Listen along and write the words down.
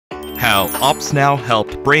How OpsNow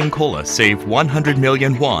helped Braincolla save 100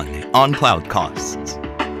 million won on cloud costs.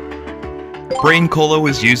 Braincolla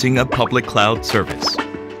was using a public cloud service,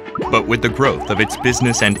 but with the growth of its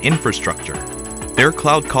business and infrastructure, their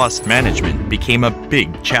cloud cost management became a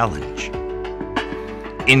big challenge.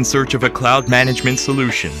 In search of a cloud management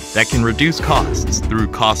solution that can reduce costs through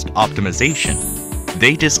cost optimization,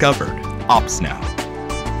 they discovered OpsNow.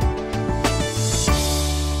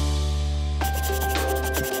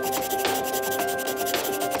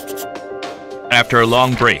 After a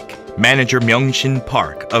long break, manager Myung-shin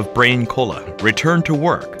Park of Braincolla returned to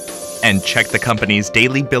work and checked the company's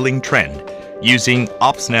daily billing trend using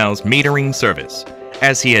OpsNow's metering service,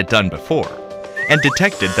 as he had done before, and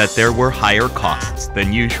detected that there were higher costs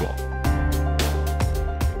than usual.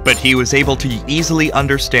 But he was able to easily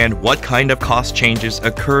understand what kind of cost changes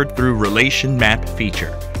occurred through Relation Map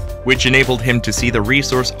feature, which enabled him to see the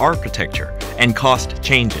resource architecture and cost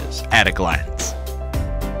changes at a glance.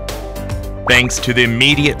 Thanks to the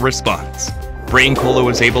immediate response, Braincolla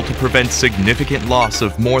was able to prevent significant loss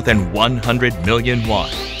of more than 100 million won,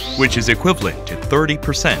 which is equivalent to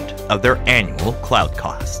 30% of their annual cloud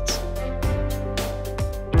costs.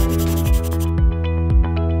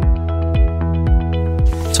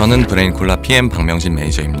 저는 브레인콜라 PM 박명진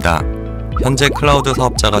매니저입니다. 현재 클라우드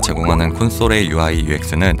사업자가 제공하는 콘솔의 UI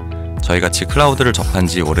UX는 저희같이 클라우드를 접한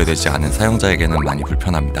지 오래되지 않은 사용자에게는 많이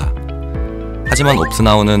불편합니다. 하지만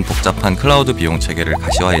옵스나우는 복잡한 클라우드 비용 체계를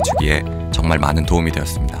가시화해주기에 정말 많은 도움이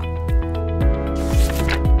되었습니다.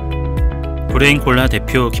 브레인콜라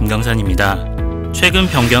대표 김강산입니다. 최근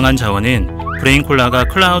변경한 자원은 브레인콜라가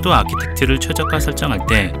클라우드 아키텍트를 최저가 설정할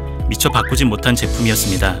때 미처 바꾸지 못한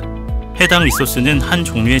제품이었습니다. 해당 리소스는 한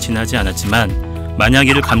종류에 지나지 않았지만 만약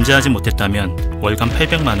이를 감지하지 못했다면 월간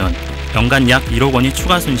 800만원, 연간 약 1억 원의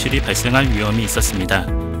추가 손실이 발생할 위험이 있었습니다.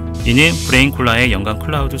 이는 브레인콜라의 연간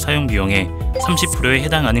클라우드 사용 비용의 30%에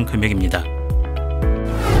해당하는 금액입니다.